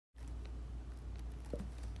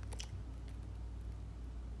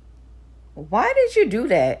Why did you do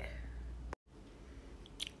that?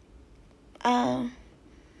 Um,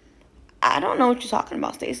 I don't know what you're talking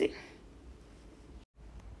about, Stacy.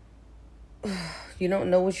 You don't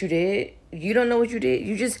know what you did? You don't know what you did?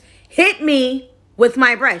 You just hit me with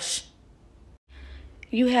my brush.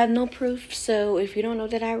 You have no proof, so if you don't know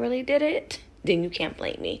that I really did it, then you can't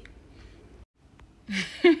blame me.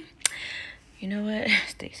 You know what?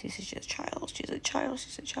 Stacy's just a child. She's a child.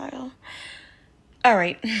 She's a child. All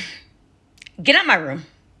right. Get out my room.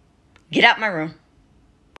 Get out my room.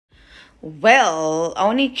 Well, I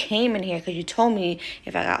only came in here because you told me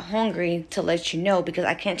if I got hungry to let you know because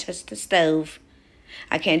I can't touch the stove.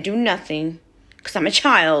 I can't do nothing because I'm a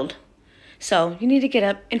child. So you need to get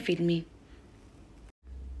up and feed me.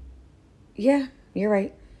 Yeah, you're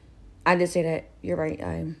right. I did say that. You're right.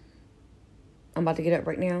 I'm about to get up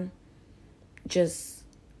right now. Just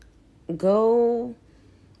go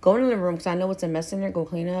in the room because I know it's a mess in there. Go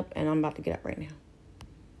clean up, and I'm about to get up right now.